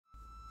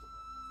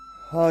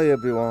High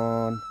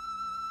everyone,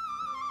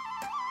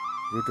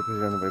 YouTube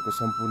हेरिरहनु भएको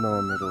सम्पूर्ण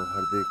मेरो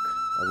हार्दिक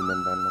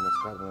अभिनन्दन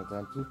नमस्कार भन्न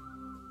चाहन्छु।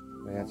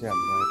 यहाँ चाहिँ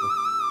हाम्रो आएको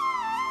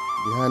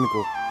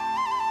बिहानको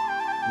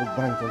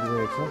मुखबाङ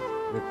चलिरहेको छ,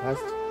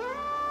 ब्रेकफास्ट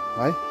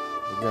है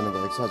हेरिरहनु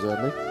भएको छ।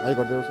 हजुरहरूले हाई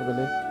गरिदिनु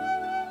सबैले,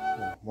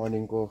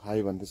 मर्निङको हाई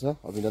भन्दैछ,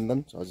 अभिनन्दन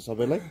हजुर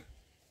सबैलाई।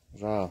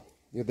 र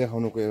यो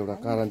देखाउनुको एउटा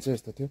कारण चाहिँ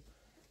यस्तो थियो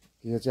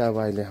कि यो चाहिँ अब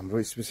अहिले हाम्रो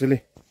स्पेसली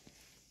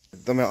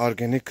एकदमै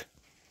अर्ग्यानिक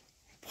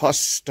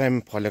फर्स्ट टाइम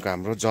फलेको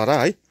हाम्रो जरा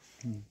है,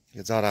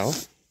 यो जरा हो।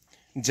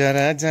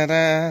 जरा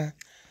जरा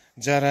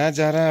जरा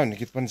जरा भन्ने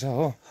गीत पनि छ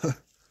हो।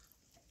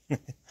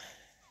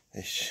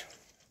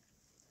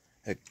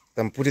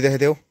 एकदम पुरी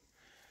देखाइदेऊ,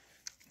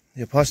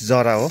 यो फर्स्ट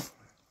जरा हो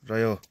र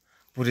यो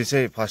पुरी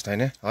चाहिँ फर्स्ट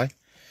होइन है,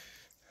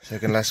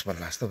 सेकेन्ड लास्ट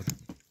भन्नु जस्तो।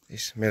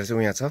 मेरो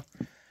चाहिँ उहाँ छ,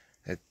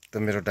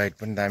 एकदम मेरो डाइट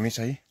पनि दामी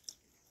छ है।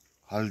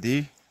 हल्दी,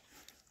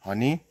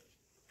 हनी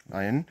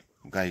एन्ड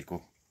गाईको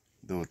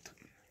दुध,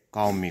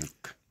 काउ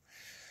मिल्क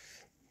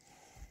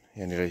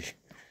यहाँनिर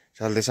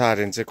चल्दैछ।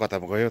 आर्यन चाहिँ कता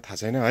गयो थाहा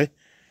छैन है,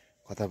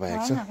 कता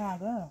भएको छ।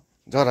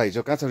 जरा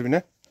हिजो कहाँ छ बिना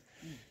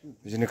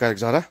बिजुली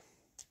काटेको जरा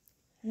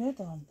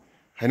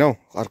होइन हौ,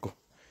 अर्को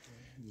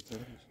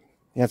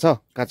यहाँ छ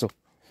काँचो।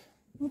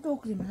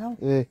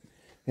 ए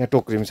यहाँ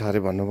टोक्रीमा छ अरे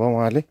भन्नुभयो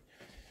उहाँले।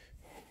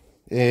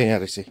 ए यहाँ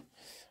रहेछ,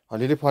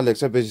 अलिअलि फलेको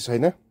छ, बेसी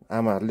छैन।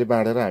 आमाहरूले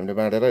बाँडेर हामीले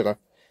बाँडेर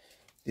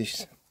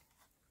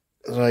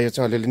र यो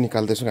चाहिँ अलिअलि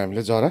निकाल्दैछौँ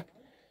हामीले जरा।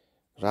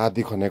 र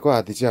आधी खनेको,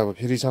 आधी चाहिँ अब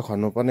फेरि छ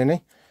खन्नुपर्ने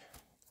नै।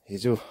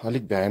 हिजो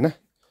अलिक भ्याएन,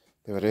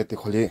 त्यही भएर यति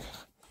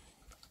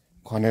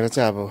खनेर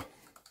चाहिँ अब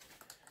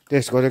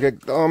टेस्ट गरेको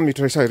एकदम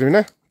मिठो रहेछ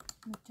होइन।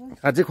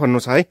 अझै खन्नु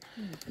छ है,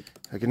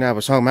 किन अब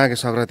माघे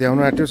सङ्क्रान्ति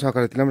आउनु आँट्यो,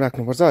 सङ्क्रान्तिलाई पनि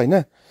राख्नुपर्छ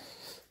होइन।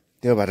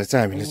 त्यो भएर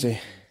चाहिँ हामीले चाहिँ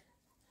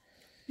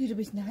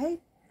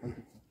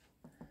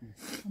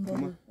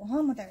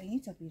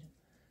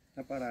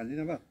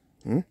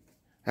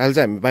अहिले चाहिँ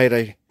हामी बाहिर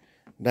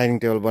डाइनिङ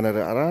टेबल बनाएर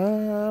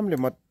आरामले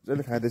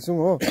मजाले खाँदैछौँ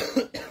हो।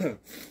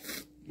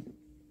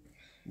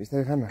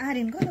 बिस्तारै खानु।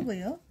 आर्यन कता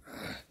गयो?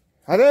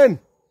 आर्यन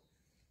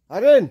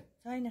आर्यन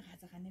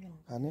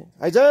खाने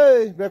आइज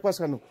ब्रेकफास्ट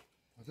खानु।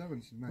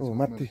 ओ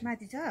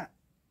माथि छ,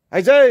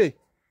 आइज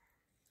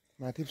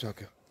माथि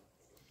सक्यो।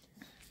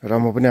 र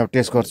म पनि अब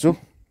टेस्ट गर्छु।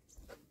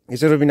 यो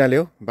चाहिँ रुबिनाले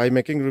हो, बाई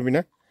मेकिङ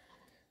रुबिना।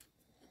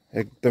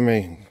 एकदमै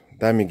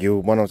दामी घिउ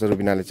बनाउँछ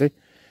रुबिनाले चाहिँ,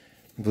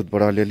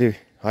 दुधबाट अलिअलि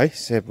है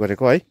सेभ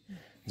गरेको है,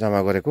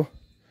 जम्मा गरेको।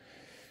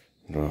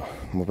 र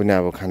म पनि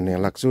अब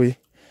खाने लाग्छु है।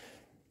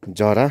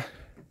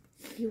 जरा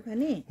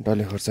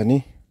डल्ले खोर्सानी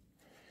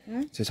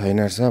चाहिँ छैन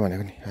रहेछ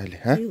भनेको नि अहिले।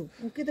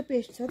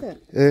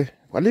 ए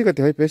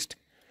अलिकति है पेस्ट,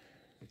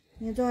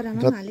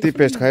 जति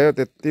पेस्ट खायो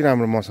त्यति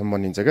राम्रो मौसम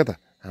बनिन्छ क्या त।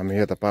 हामी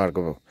यो त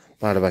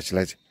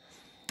पाहाडवासीलाई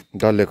चाहिँ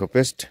डल्लेको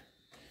paste,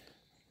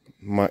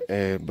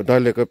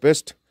 डल्लेको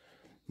paste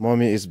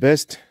mummy is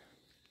best.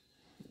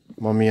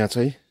 Mummy यहाँ छ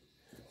है।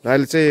 र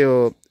अहिले चाहिँ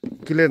यो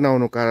क्लियर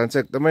नआउनु कारण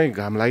चाहिँ एकदमै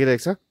घाम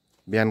लागिरहेको छ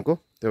बिहानको,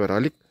 त्यही भएर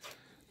अलिक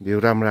भ्यू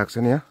राम्रो आएको छ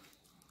नि यहाँ,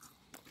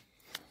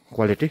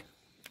 क्वालिटी।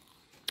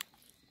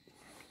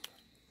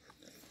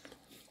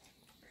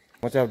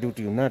 म चाहिँ अब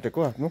ड्युटी हुन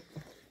आँटेको आफ्नो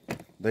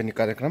दैनिक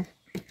कार्यक्रम।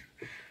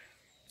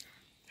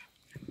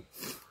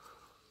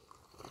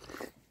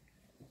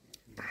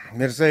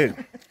 मेरो चाहिँ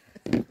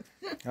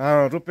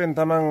रुपेन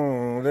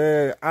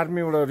तामाङले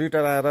आर्मीबाट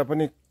रिटायर आएर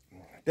पनि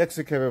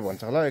ट्याक्सी खेपे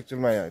भन्छ होला।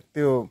 एक्चुअलमा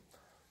त्यो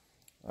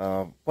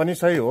पनि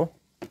सही हो,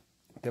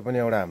 त्यो पनि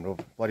एउटा हाम्रो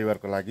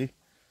परिवारको लागि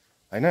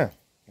होइन,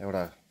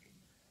 एउटा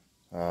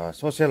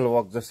सोसियल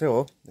वर्क जस्तै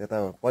हो।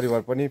 यता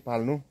परिवार पनि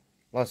पाल्नु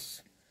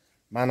प्लस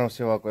मानव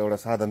सेवाको एउटा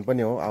साधन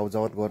पनि हो,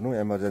 आउजावत गर्नु,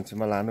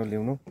 इमर्जेन्सीमा लानु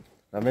ल्याउनु।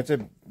 र मेरो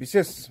चाहिँ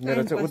विशेष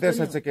मेरो चाहिँ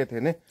उद्देश्य चाहिँ के थियो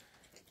भने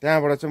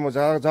त्यहाँबाट चाहिँ म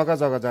जग्गा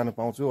जग्गा जानु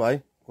पाउँछु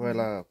है। कोही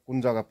बेला कुन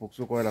जग्गा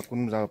पुग्छु, कोही बेला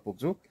कुन जग्गा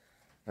पुग्छु,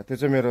 त्यो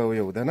चाहिँ मेरो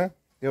उयो हुँदैन।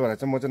 त्यो भएर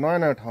चाहिँ म चाहिँ नयाँ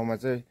नयाँ ठाउँमा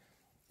चाहिँ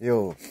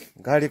यो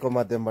गाडीको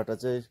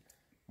माध्यमबाट चाहिँ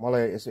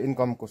मलाई यसो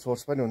इन्कमको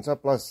सोर्स पनि हुन्छ,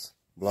 प्लस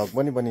भ्लग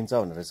पनि बनिन्छ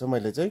भनेर चाहिँ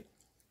मैले चाहिँ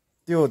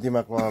त्यो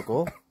दिमागमा आएको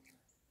हो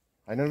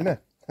होइन होइन है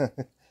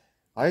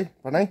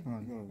पनाइ।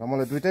 र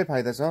मलाई दुइटै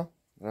फाइदा छ।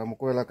 र म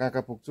कोही बेला कहाँ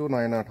कहाँ पुग्छु,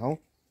 नयाँ नयाँ ठाउँ,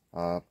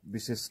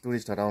 विशेष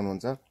टुरिस्टहरू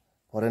आउनुहुन्छ,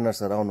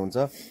 फरेनर्सहरू आउनुहुन्छ।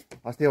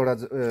 अस्ति एउटा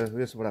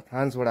उयसबाट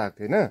फ्रान्सबाट आएको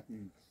थियो होइन,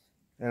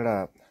 एउटा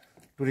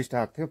टुरिस्ट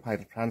आएको थियो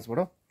फ्रान्सबाट।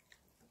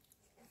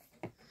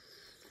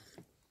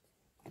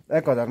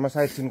 1000मा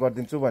साइड सिन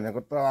गरिदिन्छु भनेको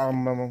त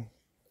आम्मामा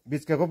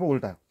बिचकेको पो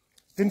उल्टा।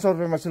 300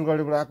 रुपियाँमा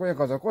सिलगढीबाट आएको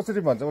 1000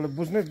 कसरी भन्छ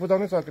उसले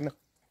बुझाउनै सकिनँ।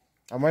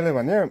 मैले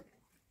भने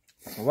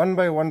 1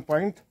 by 1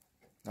 point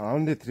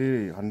only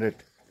 300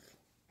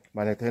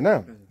 भनेको थिएन,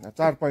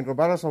 4 पोइन्टको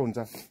 1200 हुन्छ।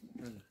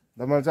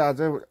 र मैले चाहिँ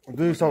अझै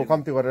 200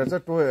 कम्ती गरेर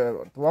चाहिँ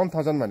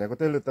 1000 भनेको,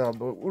 त्यसले त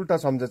अब उल्टा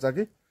सम्झेछ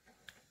कि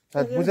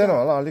सायद बुझेन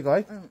होला अलिक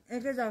है।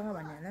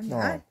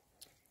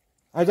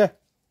 आइज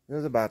यो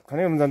चाहिँ भात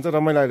खानै हुन जान्छ। र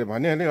मैले अहिले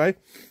भनिहालेँ है,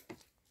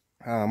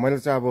 मैले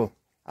चाहिँ अब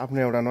आफ्नो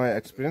एउटा नयाँ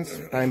एक्सपिरियन्स,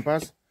 टाइम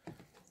पास,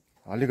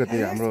 अलिकति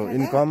हाम्रो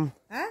इन्कम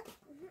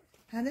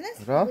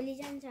र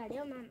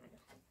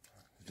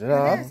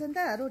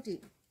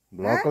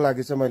भ्लगको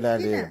लागि चाहिँ मैले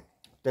अहिले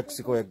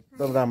ट्याक्सीको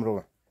एकदम राम्रो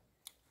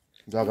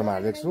जग्गामा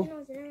हालेको छु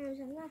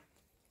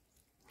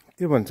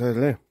के भन्छ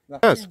यसले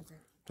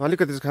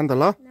अलिकति चाहिँ खान त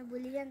ल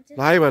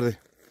है गर्दै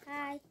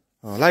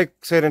लाइक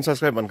सेयर एन्ड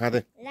सब्सक्राइब भन्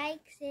खाँदै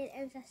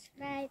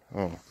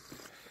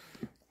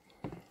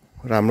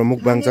राम्रो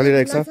मुखबाङ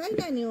चलिरहेको छ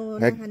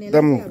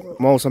एकदम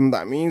मौसम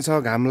दामी छ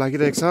घाम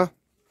लागिरहेको छ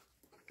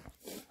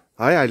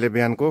है अहिले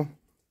बिहानको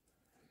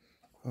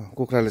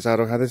कुखुराले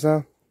चारो खाँदैछ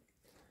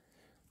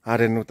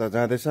आर्यन उता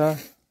जाँदैछ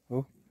हो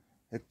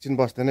एकछिन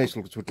बस्दैन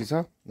स्कुलको छुट्टी छ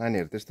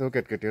नानीहरू त्यस्तो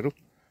केटकेटीहरू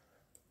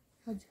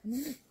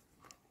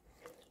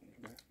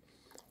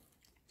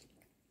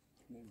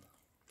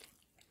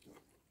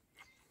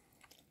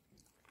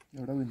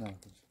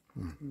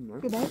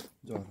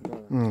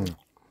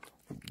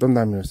एकदम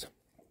दामी रहेछ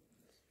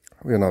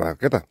उयो नभएको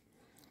क्या त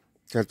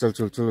चलचल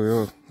चुलचुल उयो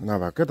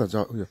नभएको क्या त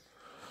उयो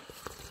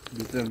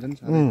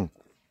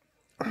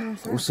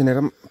उसिनेर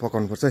पनि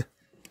पकाउनु पर्छ है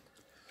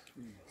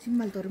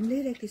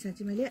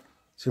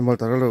सिम्बल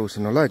तर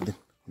उसिन ल एकदिन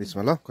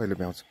बिचमा ल कहिले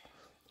भ्याउँछ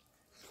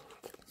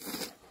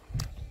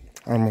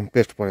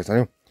पेस्ट परेछ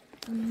नि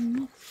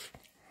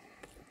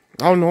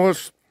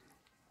आउनुहोस्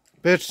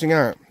पेस्टसँग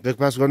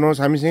ब्रेकफास्ट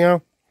गर्नुहोस्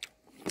हामीसँग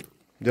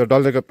यो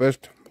डल्लेको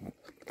पेस्ट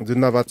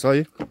जिन्दाबाद छ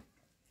है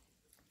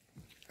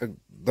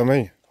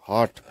एकदमै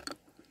हट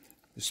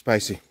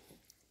स्पाइसी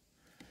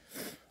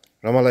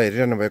र मलाई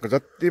हेरिरहनु भएको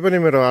जति पनि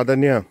मेरो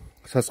आदरणीय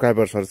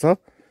सब्सक्राइबर्सहरू छ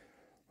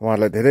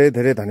उहाँहरूलाई धेरै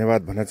धेरै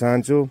धन्यवाद भन्न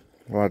चाहन्छु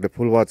उहाँहरूले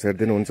फुल वाच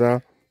हेरिदिनुहुन्छ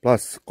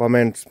प्लस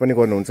कमेन्ट्स पनि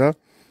गर्नुहुन्छ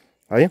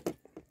है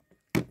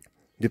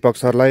दिपक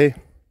सरलाई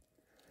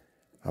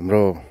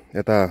हाम्रो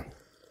यता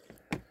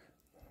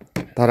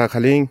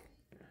ताराखालिङ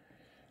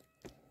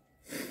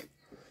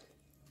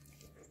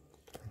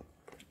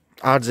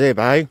आरजे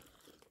भाइ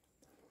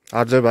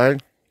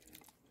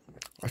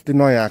अस्ति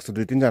नयाँ आएको छ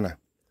 2-3 जना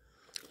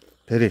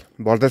फेरि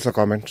बढ्दैछ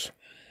कमेन्ट्स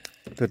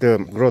त्यो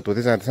ग्रोथ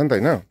हुँदै जाँदैछ नि त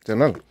होइन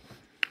च्यानल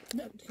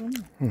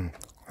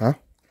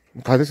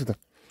खाँदैछु त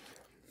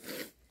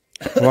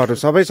उहाँहरू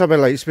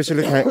सबैलाई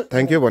स्पेसली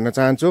थ्याङ्क यू भन्न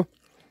चाहन्छु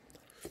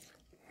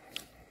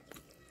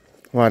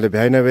उहाँहरूले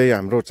भ्याइ नभ्याइ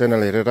हाम्रो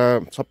च्यानल हेरेर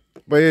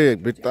सबै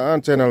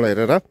वृत्तान्त च्यानल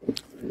हेरेर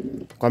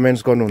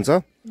कमेन्ट्स गर्नुहुन्छ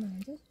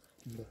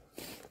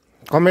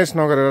कमेन्ट्स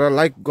नगरेर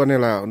लाइक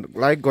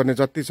गर्ने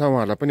जति छ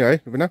उहाँहरूलाई पनि है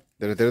बिना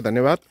धेरै धेरै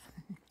धन्यवाद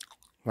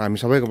हामी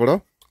सबैकोबाट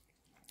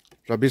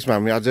र बिचमा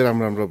हामी अझै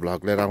राम्रो राम्रो भ्लग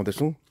लिएर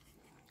आउँदैछौँ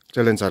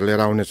च्यालेन्जहरू लिएर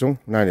आउनेछौँ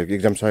नानीहरूको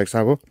इक्जाम सकेको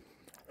छ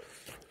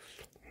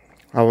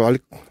अब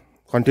अलिक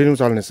कन्टिन्यू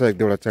चल्नेछ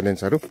 1-2वटा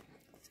च्यालेन्जहरू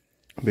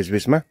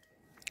बिचबिचमा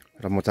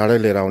र म चाँडै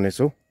लिएर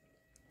आउनेछु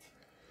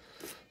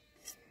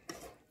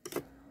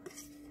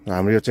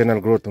हाम्रो यो च्यानल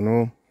ग्रोथ हुनु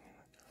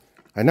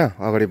होइन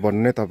अगाडि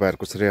बढ्नु नै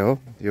तपाईँहरूको श्रेय हो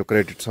यो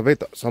क्रेडिट सबै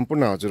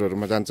सम्पूर्ण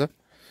हजुरहरूमा जान्छ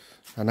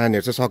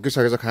नानीहरू चाहिँ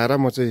सकिसकेछ खाएर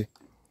म चाहिँ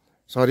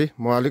सरी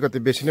म अलिकति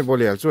बेसी नै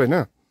बोलिहाल्छु होइन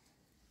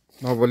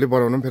नबोली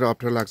बनाउनु पनि फेरि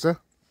अप्ठ्यारो लाग्छ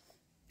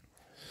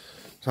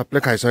सबले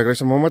खाइसकेको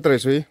रहेछ म मात्रै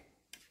रहेछु है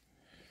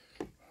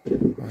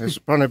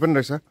प्रणय पनि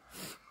रहेछ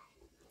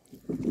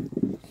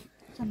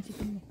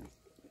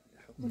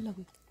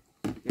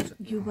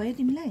घिउ भयो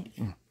तिमीलाई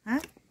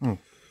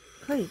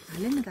खै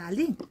हालेन त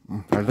हालिदिउँ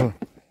हाल्नु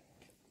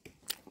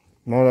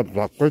मलाई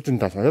भक्कै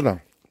चिन्ता छ क्या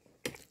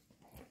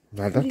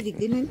त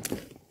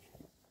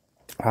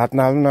हात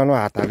नहाल्नु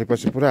हात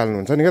हालेपछि पुरै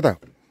हाल्नुहुन्छ नि क्या त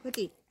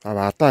अब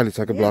हात त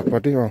हालिसक्यो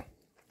ब्लकपट्टि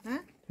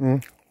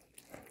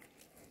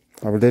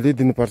अब डेली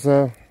दिनुपर्छ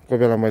कोही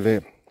बेला मैले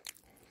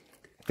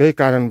केही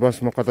कारणवश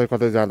म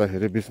कतै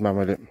जाँदाखेरि बिचमा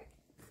मैले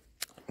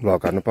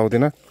भ्लग हाल्नु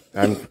पाउँदिनँ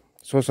आइएम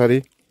सो सरी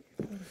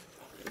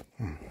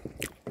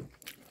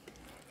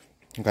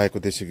गाईको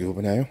देशी घिउ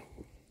पनि आयो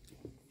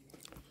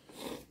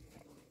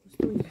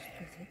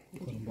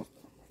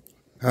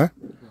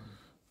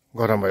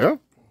गरम भयो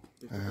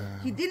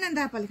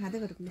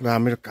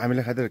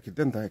हामीले खाँदै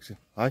खिच्दै नि त एकछिन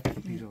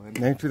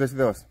है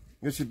सिधै होस्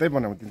यो सिधै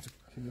बनाउनु दिन्छु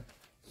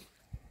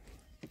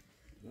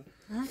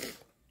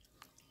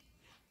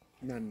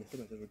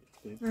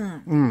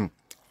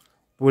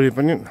पुरी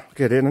पनि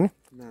के अरे नि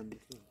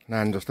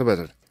नान जस्तो भएछ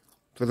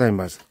त्यो दामी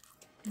भएछ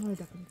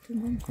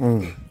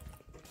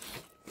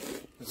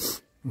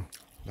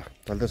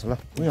चल्दैछ ल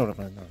एउटा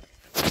पानी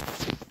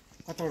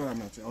कतिवटा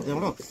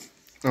राम्रो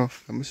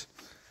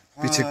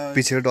चाहिँ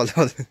पछि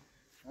डल्ला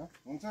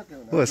हुन्छ के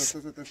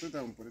त्यस्तै त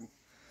हुनु पऱ्यो नि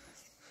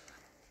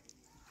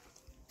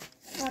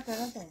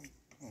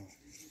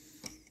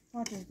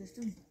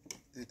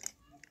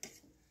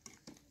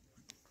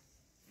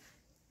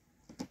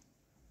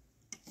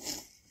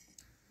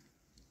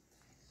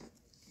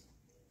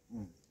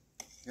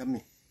यम्मी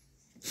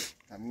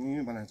दामी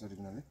बनाएको छ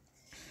रिमाले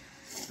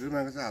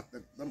रिमाको चाहिँ हात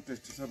एकदम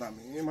टेस्टी छ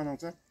दामी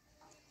बनाउँछ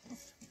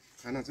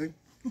खाना चाहिँ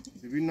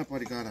विभिन्न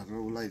परिकारहरू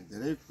उसलाई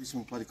धेरै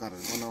किसिमको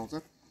परिकारहरू बनाउँछ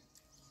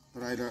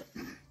तर अहिले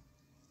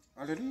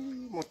अलिअलि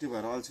मोटी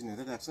भएर अल्छी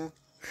हुँदै गएको छ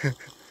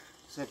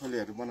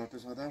सेफलीहरू बनाउँथ्यो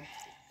सदा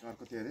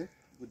अर्को त्यो अरे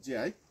गुजिया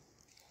है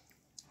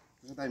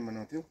त्यसो दामी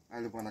बनाउँथ्यो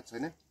आलु बनाएको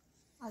छैन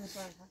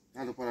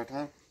आलु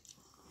पराठा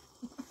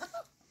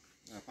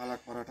पालक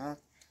पराठा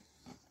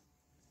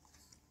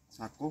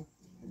सागको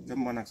एकदम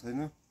बनाएको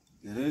छैन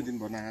धेरै दिन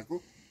बनाएको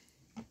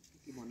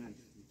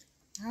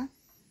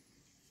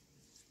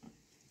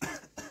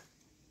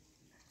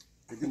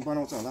एक दिन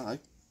बनाउँछ होला है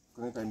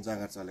कुनै टाइम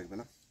जाँगर चलेको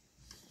बेला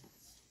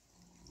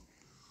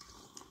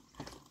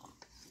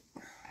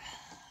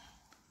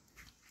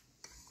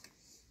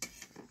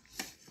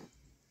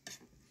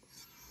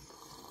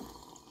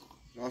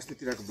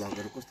अस्तितिरको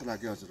भ्लगहरू कस्तो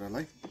लाग्यो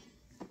हजुरहरूलाई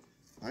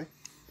है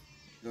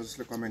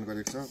जसले कमेन्ट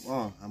गरेको छ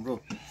हाम्रो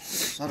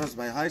सरोज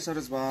भाइ हाई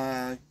सरोज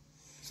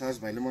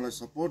भाइले मलाई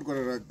सपोर्ट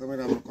गरेर एकदमै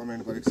राम्रो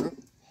कमेन्ट गरेको छ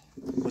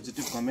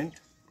पोजिटिभ कमेन्ट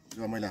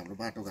जो मैले हाम्रो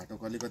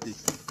बाटोघाटोको अलिकति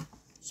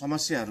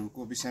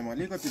समस्याहरूको विषयमा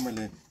अलिकति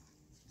मैले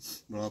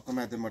भ्लगको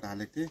माध्यमबाट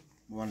हालेको थिएँ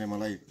उहाँले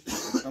मलाई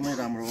एकदमै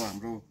राम्रो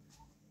हाम्रो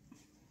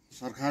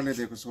सरकारले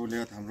दिएको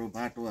सहुलियत हाम्रो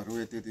बाटोहरू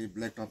यति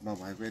ब्ल्याक टप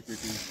नभएको यति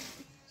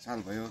साल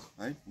भयो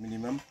है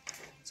मिनिमम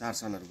 4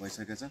 सालहरू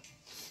भइसकेको छ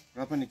र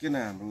पनि किन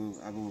हाम्रो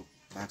अब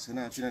भएको छैन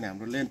किनभने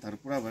हाम्रो लेन्थहरू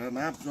पुरा भएर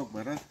नापजोक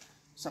भएर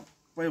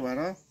सबै भएर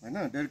होइन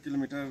 1.5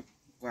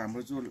 किलोमिटरको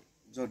हाम्रो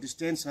जो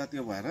डिस्टेन्स छ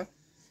त्यो भएर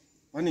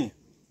पनि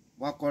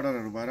वाक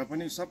कर्डरहरू भएर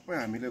पनि सबै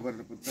हामीले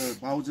गरेर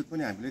बावजुद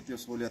पनि हामीले त्यो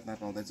सहुलियत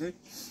नपाउँदा चाहिँ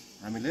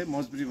हामीले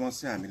मजबुरीवश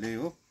चाहिँ हामीले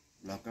हो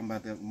भ्लगका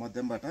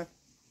माध्यमबाट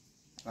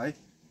है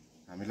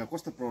हामीलाई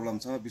कस्तो प्रब्लम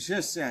छ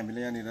विशेष चाहिँ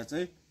हामीले यहाँनिर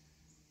चाहिँ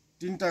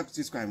 3टा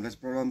चिजको हामीलाई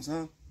प्रब्लम छ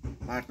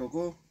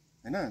बाटोको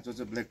हैन जो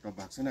ब्ल्याक टप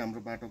भएको छैन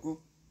हाम्रो बाटोको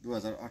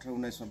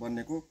 2018-19 मा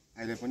बन्नेको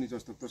अहिले पनि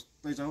जस्तो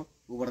त्यस्तै छ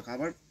उबड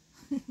खाबड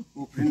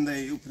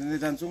उफ्रिँदै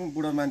जान्छौँ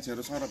बुढो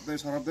मान्छेहरू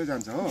सरप्दै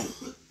जान्छ हो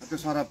त्यो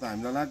सरप त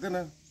हामीलाई लाग्दैन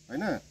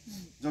हैन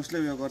जसले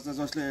उयो गर्छ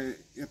जसले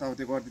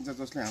यताउति गरिदिन्छ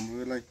जसले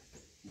हाम्रो यसलाई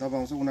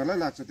दबाउँछ उनीहरूलाई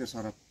लाग्छ त्यो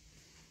सरप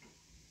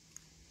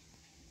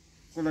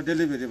कसलाई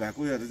डेलिभरी भएको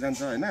उयोहरू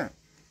जान्छ हैन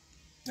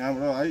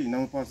हाम्रो है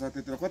हिँड्नु पर्छ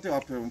त्यतिर कति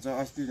अप्ठ्यारो हुन्छ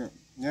अस्ति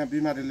यहाँ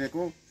बिमारी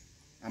लिएको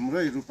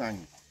हाम्रै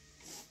रूपानी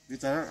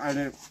बिचरा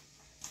अहिले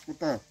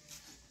उता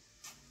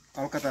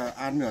कलकत्ता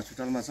आर्मी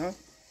हस्पिटलमा छ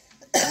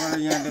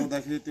उहाँलाई यहाँ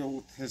ल्याउँदाखेरि त्यो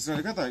थेच्छ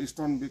क्या त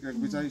स्टोन बिग्रेको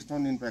बिचरा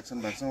स्टोन इन्फेक्सन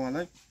भएको छ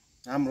उहाँलाई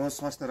राम्रो होस्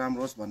स्वास्थ्य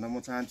राम्रो होस् भन्न म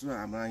चाहन्छु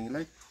हाम्रो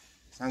नानीलाई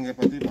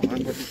साङ्गेपट्टि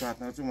भगवान्पट्टि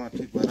प्रार्थना गर्छु म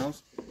ठिक भएर होस्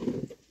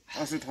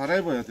अस्ति ठरै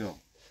भयो त्यो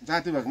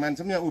जाति भएको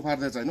मान्छे पनि यहाँ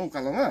उफार्दैछ होइन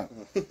उकालोमा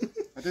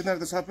तिनीहरू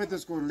त सबै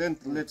त्यसको लेन्थ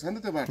लेख छ नि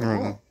त त्यो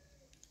बाटोको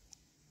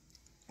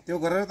त्यो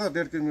गरेर त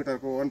 1.5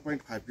 किलोमिटरको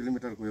 1.5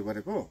 किलोमिटरको उयो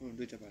गरेको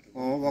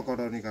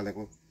वर्कआउटहरू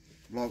निकालेको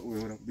ब्लग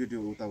उयो भिडियो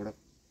उताबाट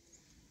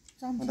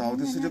अन्त हौ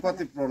त्यसरी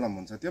कति प्रब्लम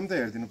हुन्छ त्यो पनि त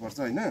हेरिदिनु पर्छ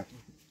होइन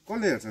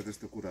कसले हेर्छ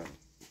त्यस्तो कुराहरू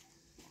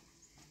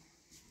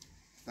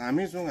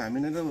हामी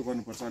नै त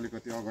गर्नुपर्छ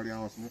अलिकति अगाडि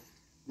आवाज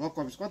ब्लक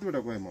अफिस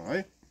कतिवटा गएँ म है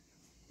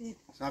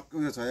सबको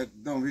उयो छ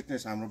एकदम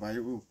विटनेस हाम्रो भाइ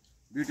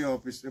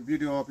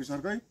भिडियो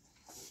अफिसरकै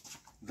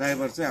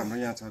ड्राइभर चाहिँ हाम्रो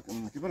यहाँ छ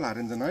के पो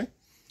लारेन्जन है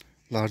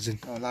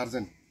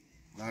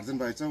लार्जन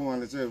भाइ छ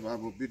उहाँले चाहिँ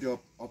अब भिडियो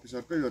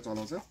अफिसरकै यो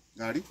चलाउँछ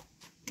गाडी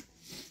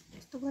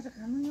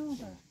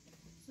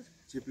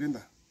चिप्लियो नि त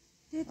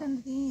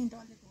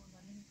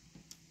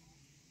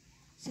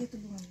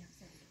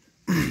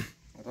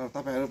र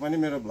तपाईँहरू पनि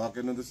मेरो भ्लग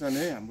हेर्नुहुँदैछ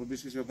भने हाम्रो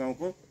विशेष यो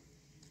गाउँको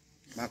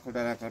माखो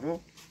डाँडाहरू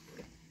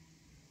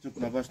चुप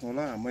नबस्नु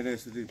होला मैले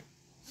यसरी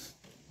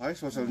है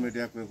सोसियल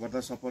मिडियाको गर्दा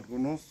सपोर्ट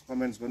गर्नुहोस्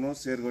कमेन्ट्स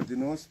गर्नुहोस् सेयर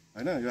गरिदिनुहोस्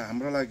होइन यो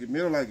हाम्रो लागि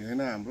मेरो लागि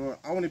होइन हाम्रो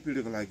आउने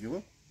पिँढीको लागि हो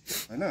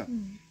होइन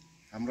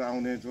हाम्रो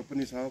आउने जो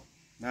पनि छ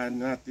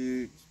नाति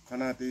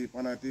खनाती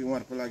पनाती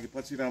उहाँहरूको लागि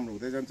पछि राम्रो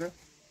हुँदै जान्छ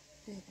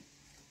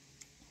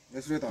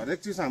यसरी त हरेक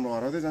चिज हाम्रो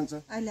हराउँदै जान्छ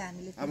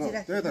अब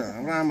त्यही त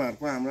हाम्रो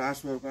आमाहरूको हाम्रो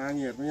आँसुहरूको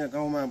आङीहरूको यहाँ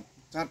गाउँमा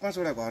 4-5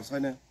 वटा घर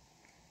छैन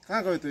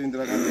कहाँ गयो त्यो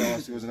इन्दिरा गान्धी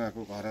आवास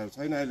योजनाको घरहरू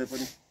छैन अहिले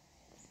पनि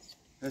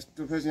फेस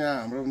टु फेस यहाँ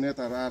हाम्रो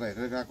नेताहरू आएर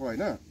हेरेर गएको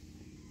होइन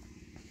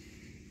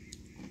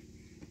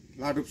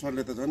लाडुप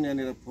सरले त झन्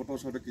यहाँनिर फोटो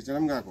खिचेर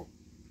पनि गएको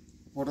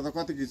फोटो त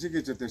कति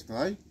खिच्यो त्यस्तो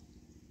है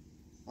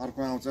अर्को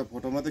आउँछ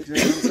फोटो मात्रै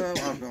खिचेर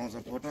जान्छ अर्को आउँछ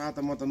फोटो त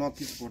म त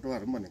नखिच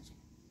फोटोहरू पनि भनेको छु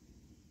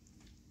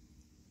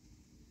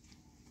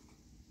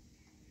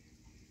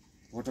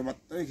फोटो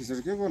मात्रै खिचेर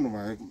के गर्नु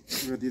भयो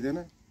उयो दिँदैन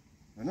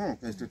होइन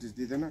फेसिलिटिज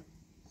दिँदैन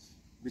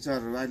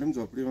विचारहरू अहिले पनि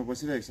झोपडीमा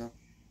बसिरहेको छ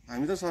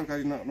हामी त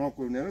सरकारी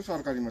नकुर्नेहरू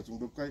सरकारीमा छौँ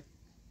ढुक्कै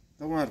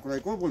त उहाँहरूको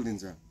लागि को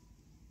बोलिदिन्छ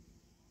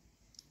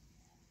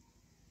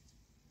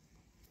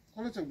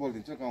कसले चाहिँ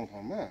बोलिदिन्छ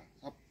गाउँठाउँमा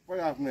सबै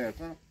आफ्नो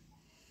हेर्छ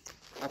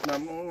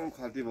आफ्नो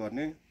खल्ती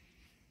भर्ने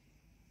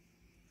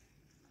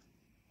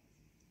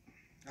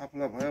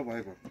आफूलाई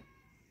भएको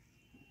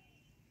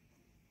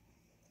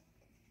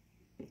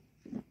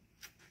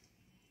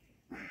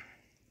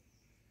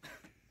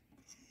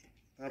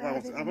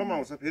अब पनि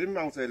आउँछ फेरि पनि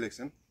आउँछ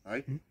इलेक्सन है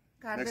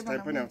नेक्स्ट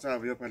टाइम पनि आउँछ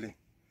अब योपालि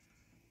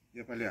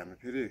हामी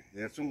फेरि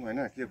हेर्छौँ होइन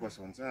के कसो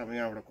हुन्छ अब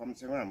यहाँबाट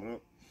कमसेकम हाम्रो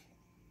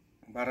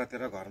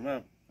 12-13 घरमा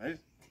है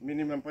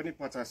मिनिमम पनि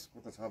 50 को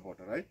त छ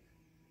भोटर है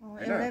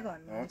होइन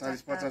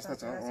 40-50 त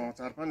छ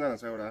 4-5 जना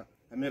छ एउटा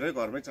मेरै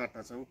घरमै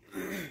 4टा छ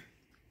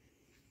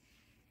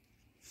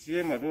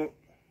सिएमहरू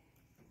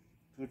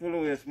ठुल्ठुलो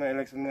उयसमा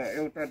इलेक्सनमा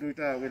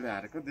 1-2टा उयोले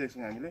हारेको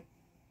देख्छौँ हामीले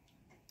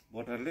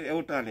भोटरले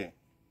एउटाले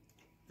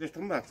त्यस्तो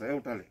पनि भएको छ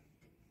एउटाले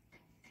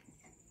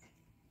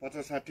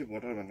 50-60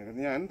 भोटर भनेको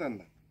यहाँ हो नि त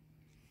अन्त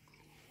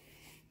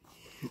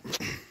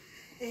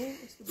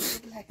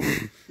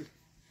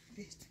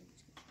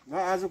र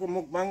आजको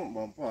मुकबाङ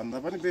भन्दा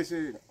पनि बेसी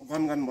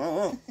गनगन भयो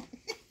हो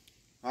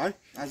है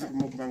आजको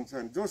मुकबाङ छ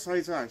जो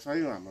सही छ सही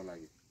हो हाम्रो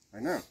लागि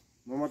होइन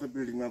म मात्रै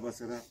बिल्डिङमा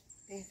बसेर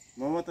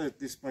म मात्रै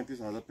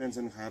 30-35 हजार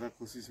पेन्सन खाएर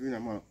खुसी छुइनँ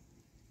म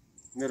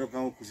मेरो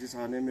गाउँ खुसी छ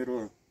भने मेरो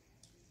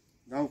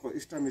गाउँको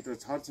इष्टमित्र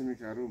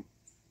छरछिमेकीहरू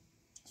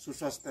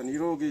सुस्वास्थ्य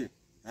निरोगी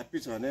ह्याप्पी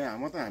छ भने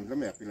हामीलाई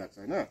पनि ह्याप्पी लाग्छ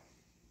होइन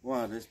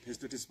उहाँहरूले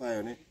फेसिलिटिज पायो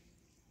भने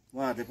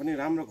उहाँहरूले पनि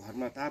राम्रो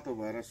घरमा तातो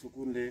भएर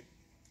सुकुनले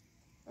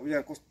अब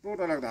यहाँ कस्तो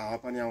डरलाग्दो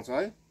हावापानी आउँछ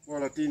है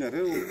पहिला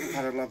टिनहरू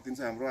उखालेर लगिदिन्छ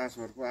हाम्रो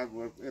आँसुहरूको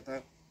आगोहरूको यता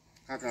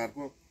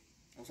काकाहरूको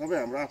सबै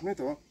हाम्रो आफ्नै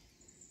त हो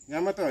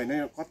यहाँ मात्रै होइन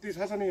कति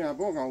छ नि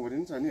अब गाउँभरि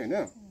पनि छ नि होइन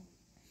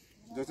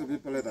जो चाहिँ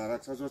विपलय धारक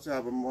छ जो चाहिँ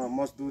अब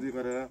मजदुरी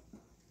गरेर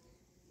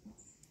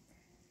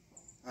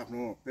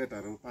आफ्नो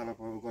पेटहरू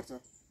पालोपालो गर्छ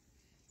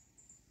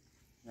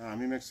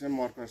हामी म्याक्सिमम्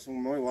वर्कर्स छौँ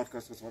म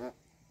वर्कर्सको छोरा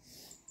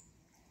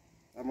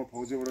अब म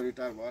फौजीबाट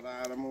रिटायर भएर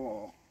आएर म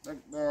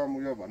एकदम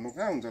उयो भन्नु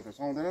कहाँ हुन्छ त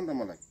सुहाउँदैन नि त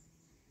मलाई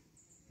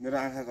मेरो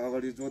आँखाको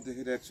अगाडि जो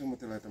देखिरहेको छु म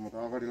त्यसलाई त म त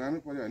अगाडि लानै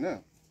पऱ्यो होइन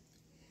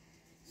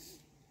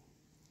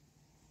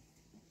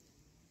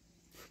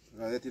र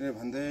यति नै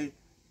भन्दै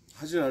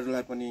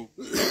हजुरहरूलाई पनि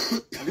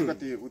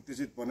अलिकति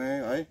उत्तेजित बनाएँ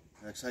है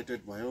एक्साइटेड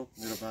भयो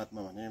मेरो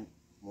बातमा भने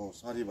म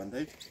सरी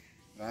भन्दै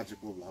र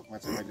आजको भ्लगमा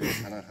चाहिँ मैले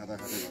खाना खाँदा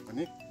भए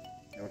पनि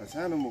एउटा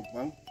सानो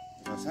मुकबाङ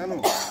र सानो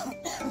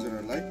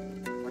हजुरहरूलाई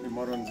पनि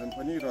मनोरञ्जन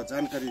पनि र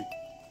जानकारी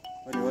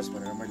पनि होस्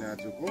भनेर मैले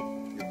आजको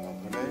यो भ्लग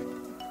बनाएँ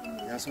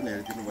यहाँसम्म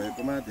हेरिदिनु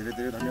भएकोमा धेरै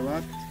धेरै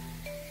धन्यवाद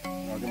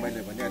अघि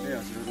मैले भनिहालेँ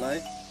हजुरहरूलाई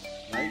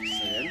लाइक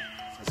सेयर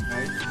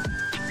सब्सक्राइब